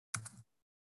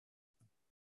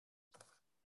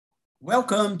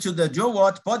Welcome to the Joe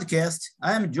Watt podcast.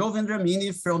 I am Joe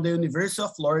Vendramini from the University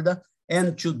of Florida,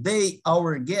 and today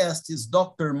our guest is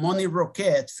Dr. Monte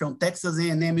Rouquette from Texas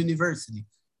A&M University.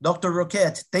 Dr.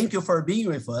 Rouquette, thank you for being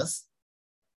with us.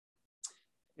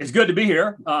 It's good to be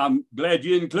here. I'm glad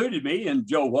you included me in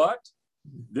Joe Watt.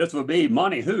 This will be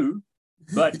Monty Who,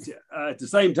 but at the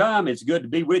same time, it's good to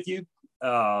be with you.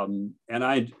 And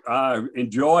I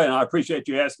enjoy and I appreciate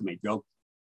you asking me, Joe.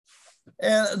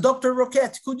 Dr.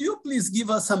 Rouquette, could you please give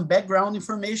us some background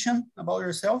information about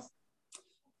yourself?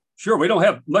 Sure, we don't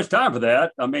have much time for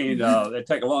that. I mean, it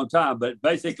take a long time, but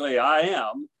basically I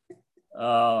am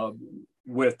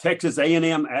with Texas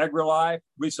A&M AgriLife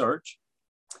Research.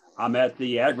 I'm at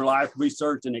the AgriLife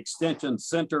Research and Extension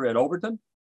Center at Overton.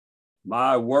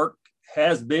 My work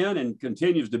has been and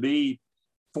continues to be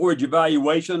forage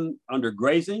evaluation under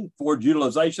grazing, forage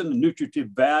utilization, and nutritive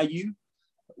value,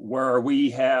 where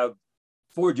we have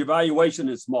forage evaluation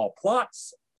in small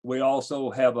plots. We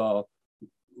also have a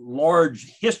large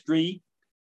history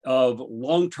of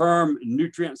long-term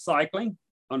nutrient cycling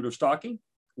under stocking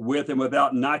with and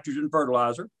without nitrogen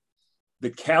fertilizer. The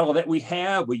cattle that we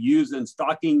have, we use in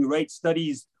stocking rate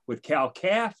studies with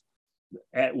cow-calf.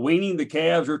 At weaning, the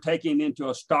calves are taken into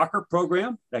a stocker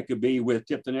program. That could be with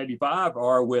Tipton 85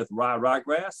 or with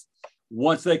ryegrass.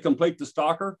 Once they complete the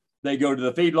stocker, they go to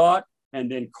the feedlot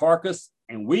and then carcass,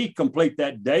 and we complete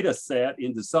that data set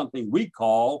into something we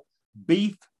call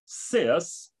beef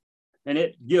sys, and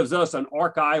it gives us an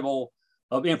archival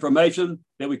of information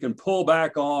that we can pull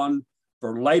back on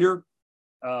for later.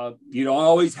 You don't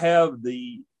always have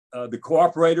the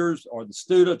cooperators or the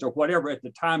students or whatever at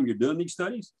the time you're doing these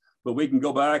studies, but we can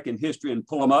go back in history and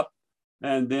pull them up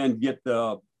and then get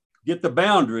the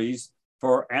boundaries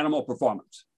for animal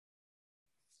performance.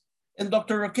 And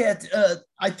Dr. Rouquette,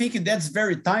 I think that's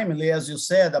very timely, as you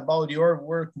said, about your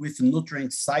work with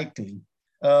nutrient cycling.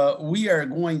 We are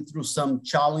going through some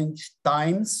challenge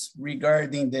times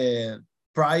regarding the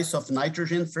price of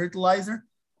nitrogen fertilizer.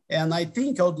 And I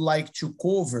think I would like to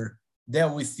cover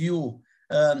that with you.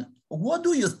 What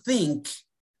do you think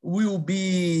will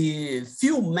be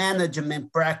few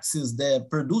management practices that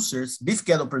producers, beef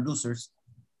cattle producers,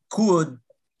 could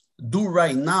do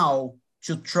right now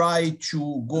to try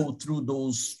to go through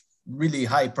those really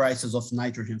high prices of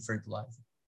nitrogen fertilizer?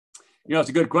 You know, it's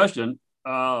a good question.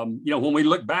 When we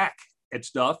look back at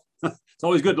stuff, it's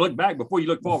always good to look back before you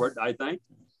look forward, I think.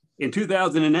 In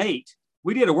 2008,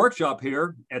 we did a workshop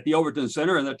here at the Overton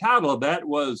Center, and the title of that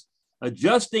was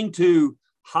Adjusting to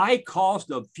High Cost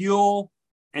of Fuel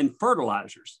and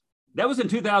Fertilizers. That was in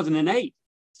 2008.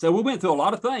 So we went through a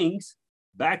lot of things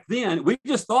back then. We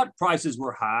just thought prices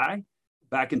were high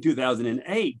back in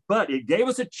 2008, but it gave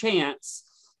us a chance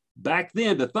back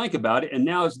then to think about it. And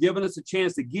now it's given us a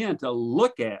chance again to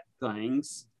look at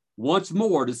things once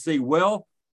more to see, well,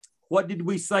 what did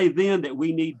we say then that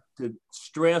we need to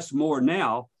stress more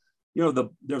now? You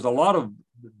know, there's a lot of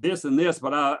this and this,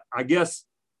 but I guess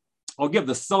I'll give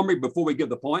the summary before we give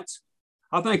the points.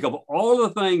 I think of all the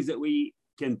things that we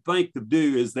can think to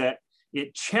do is that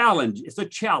it's a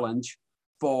challenge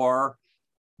for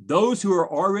those who are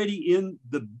already in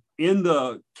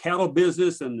the cattle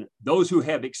business and those who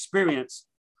have experience.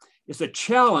 It's a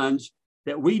challenge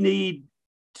that we need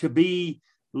to be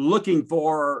looking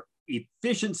for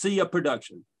efficiency of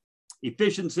production,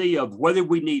 efficiency of whether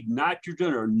we need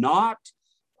nitrogen or not,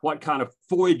 what kind of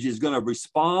forage is going to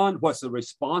respond, what's the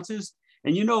responses.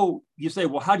 And you say,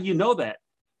 well, how do you know that?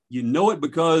 You know it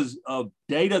because of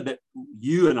data that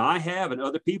you and I have and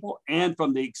other people, and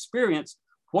from the experience,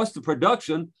 what's the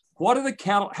production, what are the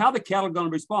cattle, how the cattle are going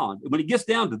to respond. When it gets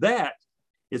down to that,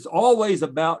 it's always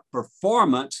about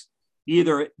performance.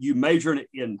 Either you measure it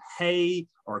in hay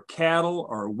or cattle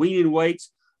or weaning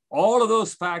weights. All of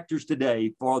those factors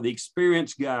today for the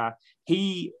experienced guy,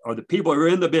 he or the people who are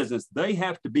in the business, they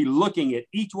have to be looking at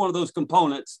each one of those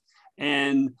components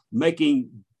and making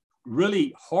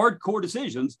really hardcore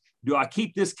decisions. Do I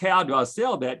keep this cow? Do I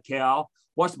sell that cow?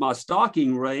 What's my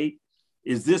stocking rate?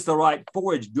 Is this the right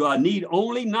forage? Do I need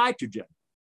only nitrogen?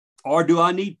 Or do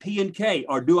I need P and K?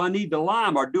 Or do I need the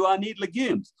lime? Or do I need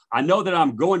legumes? I know that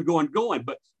I'm going,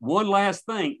 but one last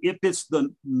thing, if it's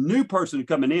the new person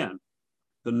coming in,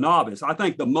 the novice, I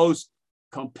think the most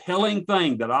compelling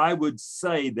thing that I would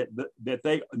say that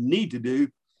they need to do,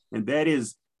 and that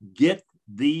is get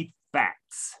the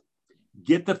facts.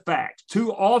 Get the facts.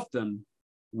 Too often,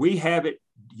 we have it,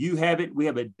 you have it, we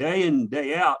have it day in,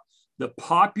 day out. The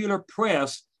popular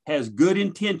press has good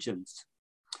intentions,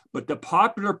 but the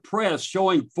popular press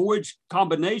showing forage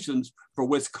combinations for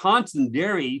Wisconsin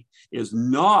dairy is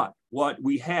not what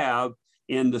we have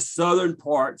in the southern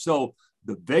part. So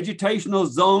the vegetational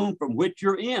zone from which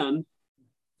you're in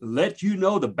lets you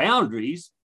know the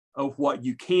boundaries of what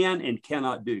you can and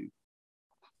cannot do.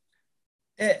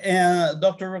 And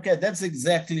Dr. Rouquette, that's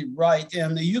exactly right.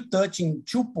 And you touching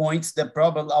 2 points that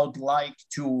probably I would like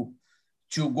to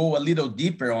go a little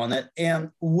deeper on it. And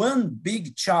one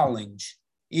big challenge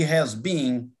it has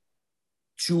been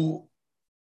to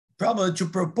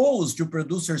propose to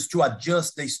producers to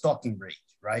adjust the stocking rate,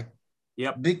 right?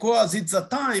 Yep. Because it's a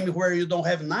time where you don't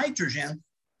have nitrogen.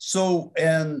 So,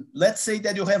 and let's say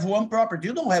that you have one property,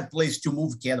 you don't have place to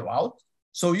move cattle out.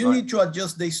 So you need to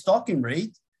adjust the stocking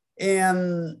rate.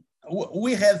 And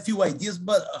we have few ideas,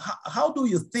 but how do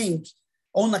you think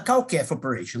on a cow-calf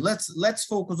operation? Let's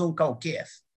focus on cow-calf.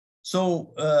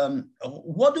 So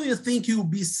what do you think will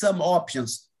be some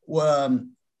options?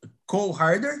 Coal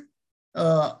harder,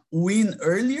 win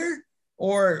earlier,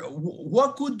 or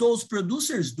what could those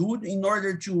producers do in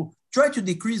order to try to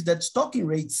decrease that stocking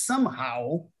rate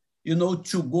somehow,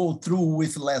 to go through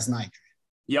with less nitrogen?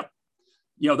 Yep.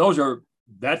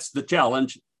 That's the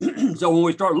challenge. So when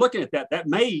we start looking at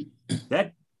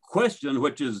that question,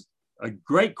 which is a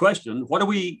great question, what are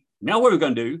we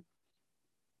going to do?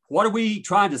 What are we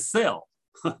trying to sell?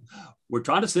 We're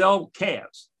trying to sell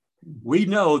calves. We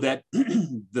know that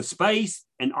the space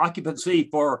and occupancy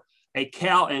for a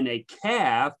cow and a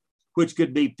calf, which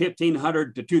could be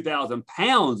 1,500 to 2,000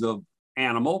 pounds of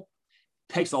animal,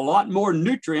 takes a lot more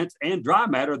nutrients and dry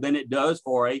matter than it does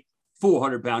for a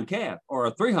 400-pound calf or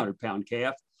a 300-pound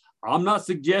calf. I'm not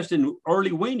suggesting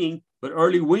early weaning, but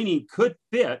early weaning could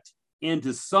fit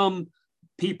into some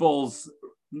people's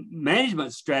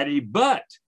management strategy. But,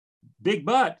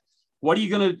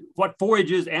 what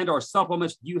forages and or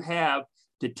supplements do you have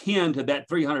to tend to that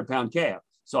 300-pound calf?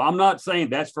 So I'm not saying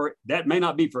that may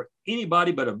not be for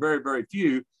anybody, but a very, very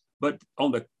few. But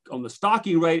on the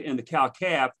stocking rate and the cow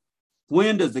calf,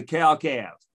 when does the cow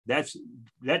calf?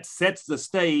 That sets the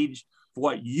stage for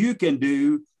what you can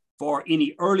do for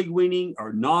any early weaning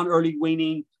or non-early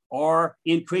weaning or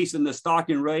increase in the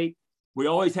stocking rate. We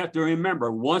always have to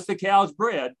remember, once the cow's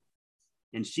bred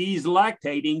and she's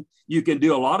lactating, you can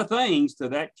do a lot of things to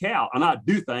that cow. Not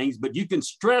do things, but you can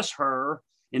stress her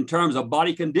in terms of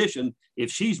body condition. If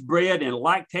she's bred and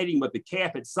lactating with the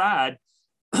calf at side,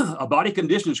 a body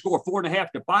condition score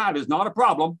 4.5 to 5 is not a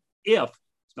problem if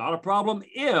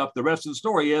the rest of the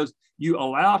story is you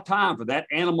allow time for that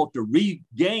animal to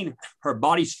regain her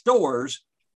body stores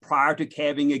prior to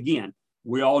calving again.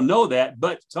 We all know that,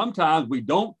 but sometimes we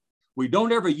don't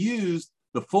ever use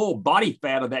the full body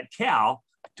fat of that cow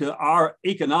to our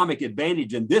economic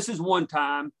advantage. And this is one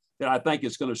time that I think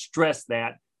it's going to stress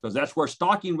that, because that's where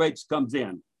stocking rates comes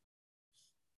in.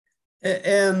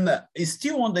 And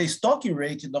still on the stocking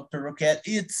rate, Dr. Rouquette,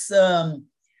 it's,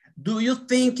 do you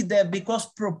think that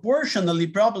because proportionally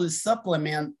probably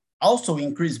supplement also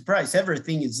increase price,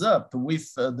 everything is up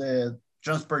with the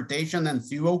transportation and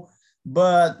fuel,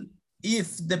 but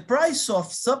if the price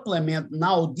of supplement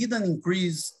now didn't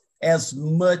increase as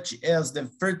much as the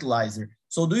fertilizer,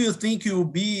 so do you think it will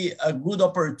be a good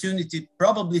opportunity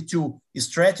probably to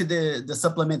stretch the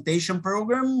supplementation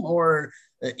program, or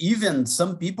even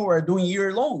some people are doing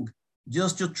year long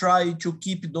just to try to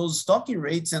keep those stocking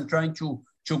rates and trying to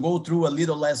go through a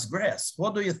little less grass?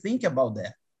 What do you think about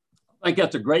that? I think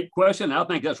that's a great question. I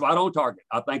think that's right on target.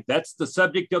 I think that's the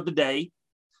subject of the day.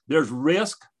 There's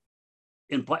risk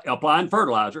in applying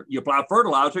fertilizer. You apply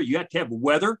fertilizer, you have to have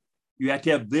weather, you have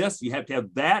to have this, you have to have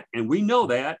that. And we know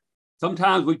that.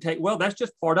 Sometimes we take, well, that's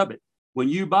just part of it. When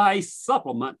you buy a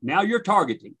supplement, now you're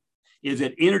targeting. Is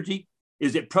it energy?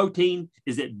 Is it protein?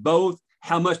 Is it both?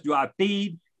 How much do I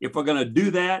feed? If we're going to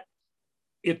do that,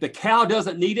 if the cow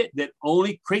doesn't need it, then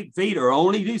only creep feed or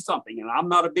only do something. And I'm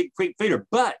not a big creep feeder,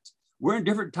 but we're in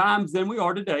different times than we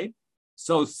are today.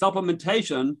 So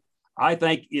supplementation, I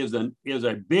think, is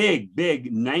a big,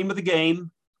 big name of the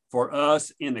game for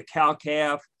us in the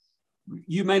cow-calf.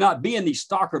 You may not be in the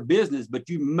stocker business, but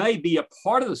you may be a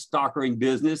part of the stockering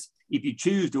business if you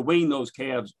choose to wean those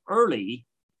calves early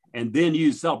and then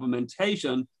use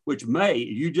supplementation, which may,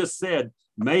 you just said,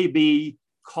 may be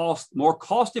more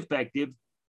cost effective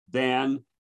than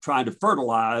trying to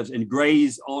fertilize and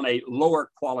graze on a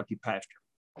lower quality pasture.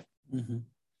 Mm-hmm.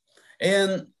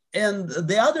 And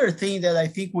the other thing that I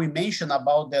think we mentioned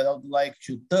about that I would like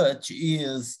to touch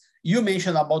is, you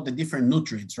mentioned about the different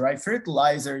nutrients, right?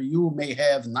 Fertilizer, you may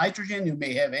have nitrogen, you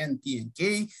may have N, P, and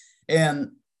K,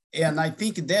 and I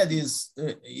think that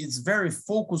is very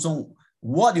focused on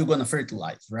what you're going to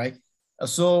fertilize, right?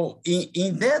 So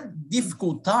in that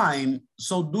difficult time,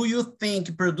 so do you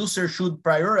think producers should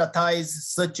prioritize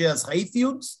such as hay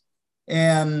fields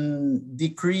and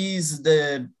decrease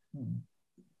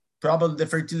probably the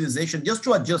fertilization just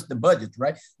to adjust the budget,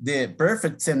 right? The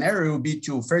perfect scenario would be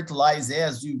to fertilize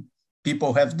as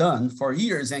people have done for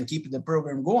years and keep the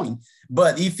program going.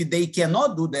 But if they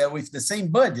cannot do that with the same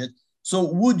budget, so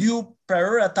would you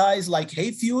prioritize like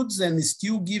hay fields and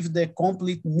still give the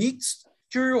complete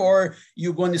mixture, or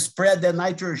you're going to spread the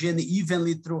nitrogen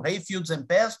evenly through hay fields and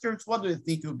pastures? What do you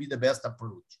think would be the best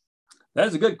approach?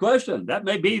 That's a good question. That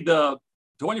may be the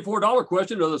 $24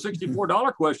 question or the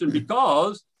 $64 question,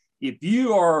 because if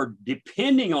you are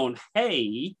depending on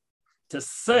hay to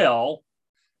sell,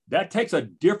 that takes a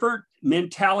different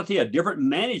mentality, a different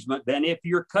management than if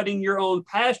you're cutting your own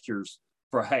pastures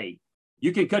for hay.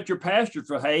 You can cut your pastures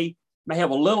for hay, may have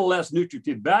a little less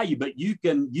nutritive value, but you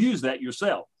can use that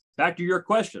yourself. Back to your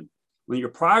question, when you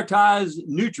prioritize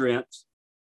nutrients,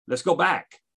 let's go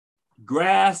back.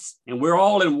 Grass, and we're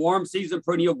all in warm season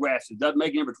perennial grasses. Doesn't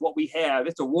make any difference what we have.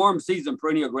 It's a warm season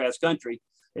perennial grass country.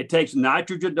 It takes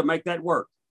nitrogen to make that work.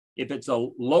 If it's a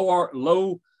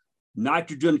low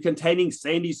nitrogen containing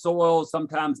sandy soil,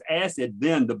 sometimes acid,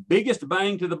 then the biggest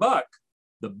bang to the buck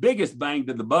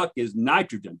is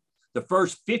nitrogen. The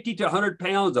first 50 to 100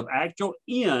 pounds of actual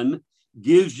N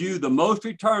gives you the most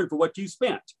return for what you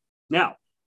spent. Now,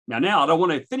 I don't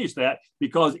want to finish that,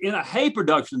 because in a hay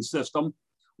production system,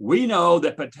 we know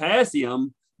that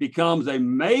potassium becomes a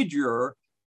major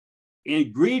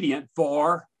ingredient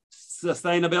for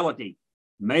sustainability.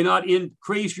 May not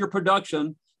increase your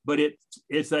production, but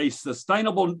it's a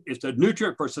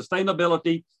nutrient for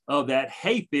sustainability of that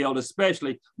hay field,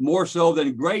 especially more so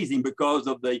than grazing, because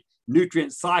of the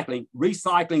nutrient cycling,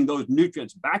 recycling those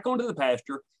nutrients back onto the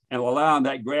pasture and allowing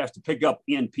that grass to pick up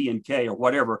N, P, and K, or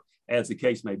whatever as the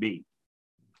case may be.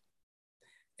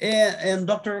 And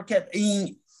Dr. Rouquette,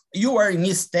 you are in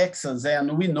East Texas,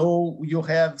 and we know you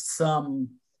have some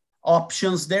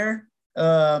options there.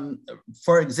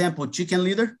 For example, chicken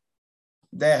litter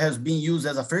that has been used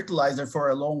as a fertilizer for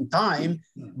a long time,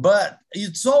 but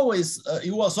it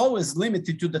was always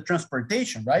limited to the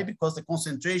transportation, right? Because the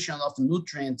concentration of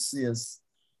nutrients is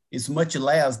much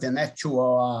less than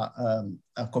actual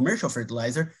commercial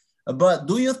fertilizer. But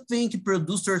do you think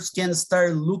producers can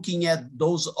start looking at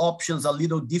those options a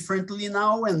little differently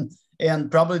now, and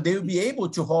probably they will be able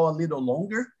to hold a little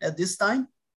longer at this time?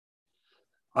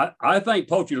 I think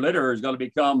poultry litter is going to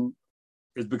become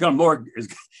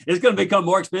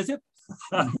more expensive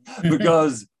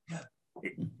because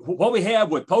what we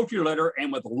have with poultry litter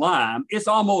and with lime, it's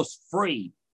almost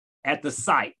free at the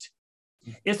site.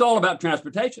 It's all about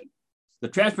transportation. The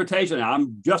transportation,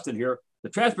 I'm Justin here, the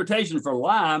transportation for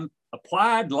lime,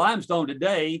 applied limestone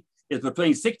today, is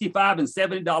between $65 and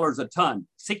 $70 a ton,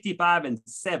 $65 and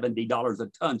 $70 a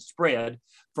ton spread.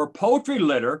 For poultry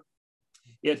litter,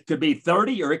 it could be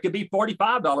 $30 or it could be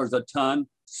 $45 a ton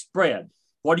spread.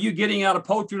 What are you getting out of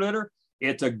poultry litter?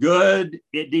 It's a good,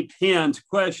 it depends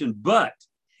question, but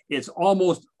it's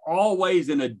almost always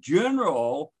in a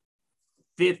general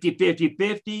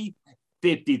 50-50-50,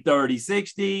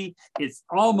 50-30-60. It's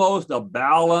almost a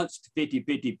balanced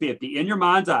 50-50-50. In your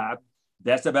mind's eye,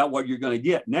 that's about what you're going to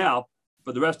get. Now,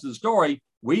 for the rest of the story,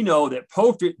 we know that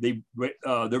poultry, the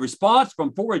response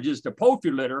from forages to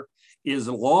poultry litter is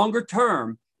longer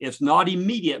term. It's not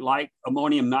immediate like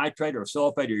ammonium nitrate or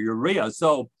sulfate or urea.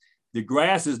 So the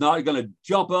grass is not going to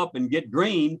jump up and get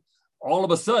green all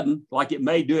of a sudden like it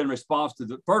may do in response to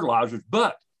the fertilizers,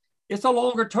 but it's a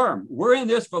longer term. We're in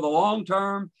this for the long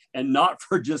term and not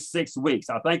for just 6 weeks.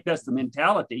 I think that's the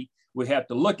mentality we have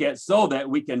to look at so that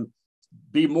we can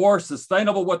be more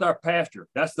sustainable with our pasture.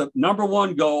 That's the number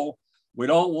one goal. We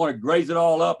don't want to graze it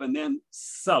all up and then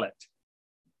sell it.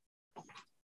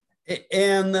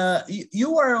 And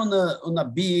you are on a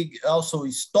big also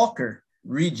stalker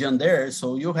region there.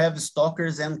 So you have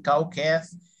stalkers and cow-calf.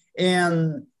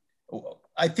 And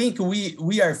I think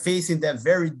we are facing that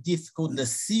very difficult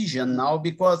decision now,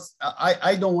 because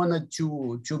I don't want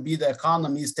to be the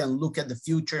economist and look at the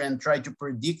future and try to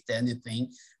predict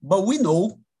anything. But we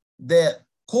know that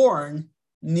corn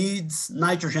needs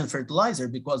nitrogen fertilizer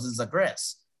because it's a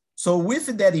grass. So with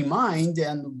that in mind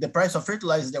and the price of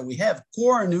fertilizer that we have,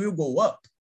 corn will go up,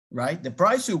 right? The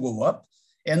price will go up.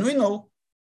 And we know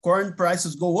corn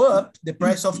prices go up, the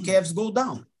price of calves go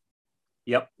down.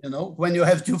 Yep. You know, when you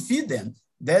have to feed them,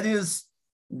 that is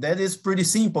pretty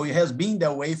simple. It has been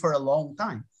that way for a long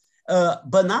time.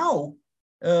 But now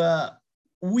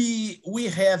we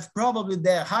have probably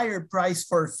the higher price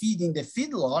for feeding the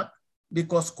feedlot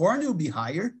because corn will be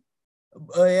higher.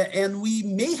 And we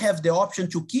may have the option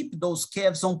to keep those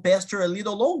calves on pasture a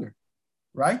little longer,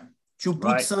 right? To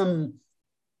put some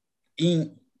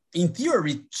in in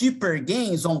theory, cheaper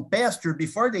gains on pasture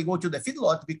before they go to the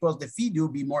feedlot because the feed will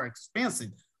be more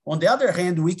expensive. On the other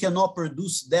hand, we cannot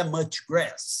produce that much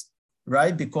grass,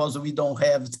 right? Because we don't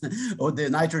have the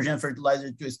nitrogen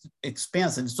fertilizer too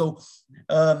expensive. So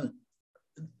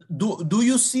do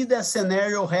you see that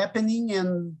scenario happening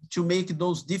and to make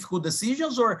those difficult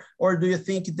decisions, or do you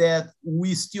think that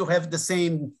we still have the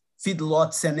same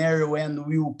feedlot scenario and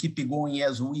we will keep it going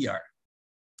as we are?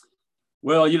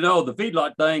 Well, you know, the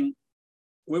feedlot thing,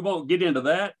 we won't get into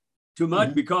that too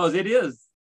much because it is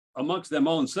amongst them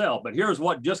own self. But here's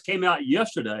what just came out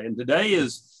yesterday, and today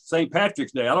is St.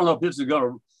 Patrick's Day. I don't know if this is going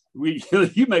to,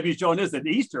 you may be showing this at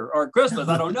Easter or Christmas,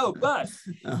 I don't know. But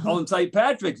on St.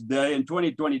 Patrick's Day in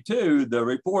 2022, the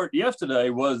report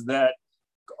yesterday was that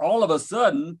all of a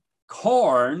sudden,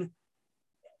 corn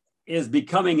is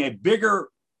becoming a bigger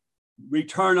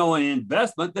return on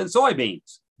investment than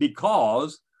soybeans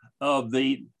because of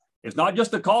it's not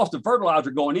just the cost of fertilizer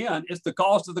going in, it's the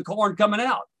cost of the corn coming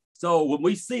out. So when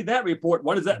we see that report,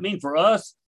 what does that mean for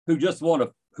us who just want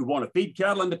to feed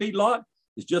cattle in the feedlot?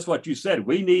 It's just what you said.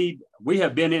 We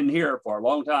have been in here for a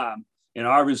long time, and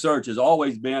our research has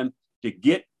always been to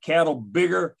get cattle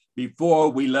bigger before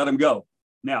we let them go.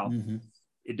 Now,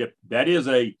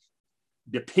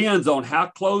 depends on how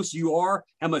close you are,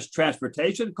 how much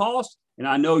transportation costs. And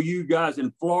I know you guys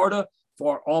in Florida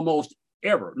for almost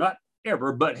ever, not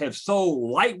ever, but have sold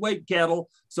lightweight cattle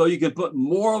so you can put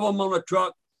more of them on a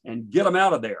truck and get them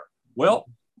out of there. Well,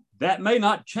 that may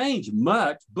not change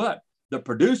much, but the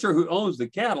producer who owns the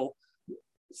cattle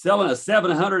selling a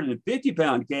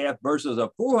 750-pound calf versus a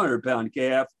 400-pound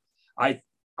calf, I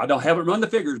haven't run the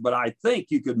figures, but I think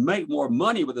you could make more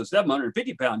money with a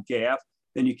 750-pound calf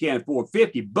than you can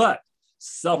 450. But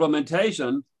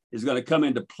supplementation is going to come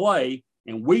into play,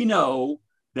 and we know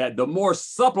that the more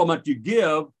supplement you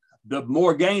give, the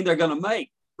more gain they're going to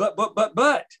make.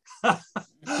 But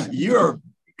you're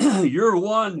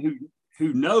one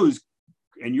who knows,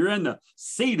 and you're in the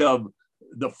seat of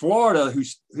the Florida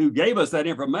who gave us that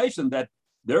information that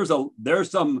there's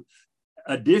some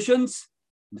additions,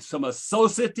 some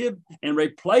associative and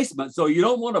replacement. So you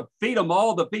don't want to feed them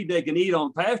all the feed they can eat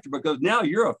on pasture because now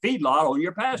you're a feedlot on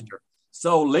your pasture.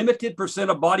 So limited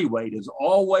percent of body weight is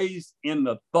always in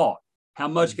the thought. How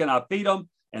much can I feed them?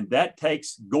 And that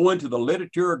takes going to the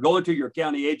literature, going to your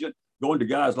county agent, going to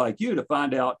guys like you to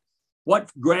find out what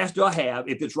grass do I have.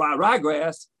 If it's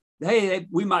ryegrass, hey,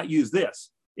 we might use this.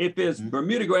 If it's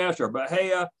Bermuda grass or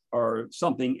Bahia or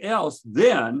something else,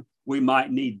 then we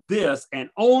might need this and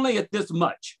only at this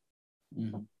much.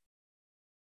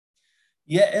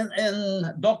 Yeah,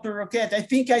 and Dr. Rouquette, I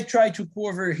think I tried to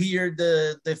cover here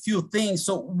the few things.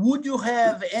 So would you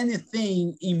have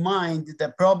anything in mind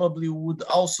that probably would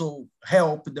also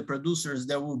help the producers?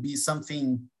 There will be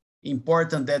something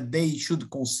important that they should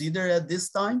consider at this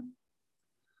time?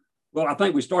 Well, I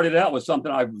think we started out with something.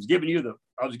 I was giving you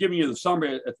the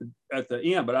summary at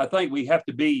the end, but I think we have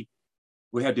to be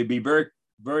very,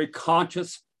 very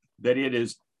conscious that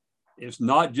it's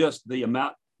not just the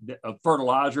amount of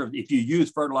fertilizer, if you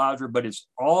use fertilizer, but it's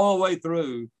all the way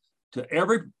through to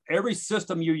every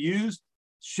system you use.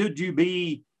 Should you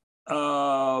be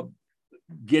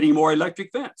getting more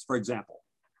electric fence, for example?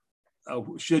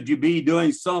 Should you be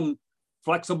doing some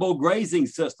flexible grazing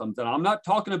systems? And I'm not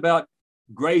talking about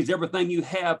graze everything you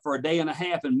have for a day and a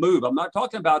half and move. I'm not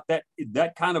talking about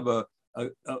that kind of a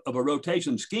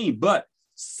rotation scheme, but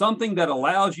something that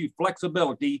allows you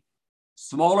flexibility,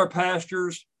 smaller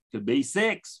pastures, could be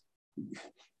 6,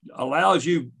 allows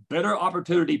you better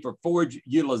opportunity for forage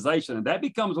utilization. And that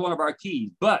becomes one of our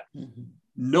keys. But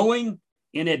knowing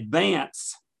in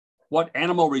advance what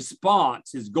animal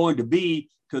response is going to be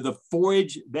to the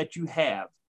forage that you have.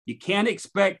 You can't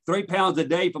expect 3 pounds a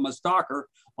day from a stocker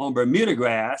on Bermuda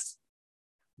grass,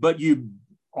 but you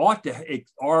ought to,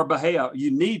 or Bahia,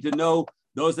 you need to know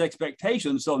those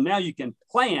expectations. So now you can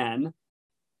plan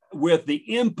with the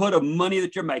input of money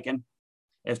that you're making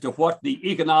as to what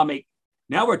the economic,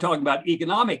 now we're talking about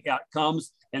economic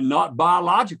outcomes and not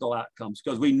biological outcomes,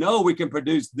 because we know we can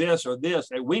produce this or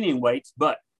this at weaning weights,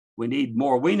 but we need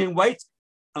more weaning weights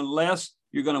unless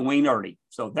you're going to wean early.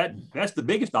 So that's the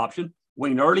biggest option.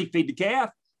 Wean early, feed the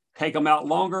calf, take them out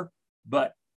longer,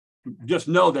 but just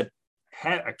know that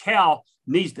a cow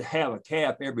needs to have a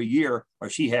calf every year or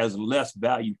she has less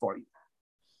value for you.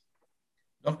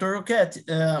 Dr.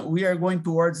 Rouquette, we are going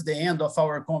towards the end of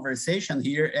our conversation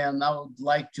here, and I would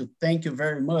like to thank you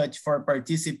very much for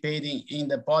participating in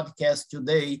the podcast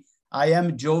today. I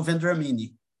am Joe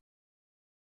Vendramini.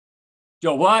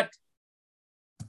 Joe what?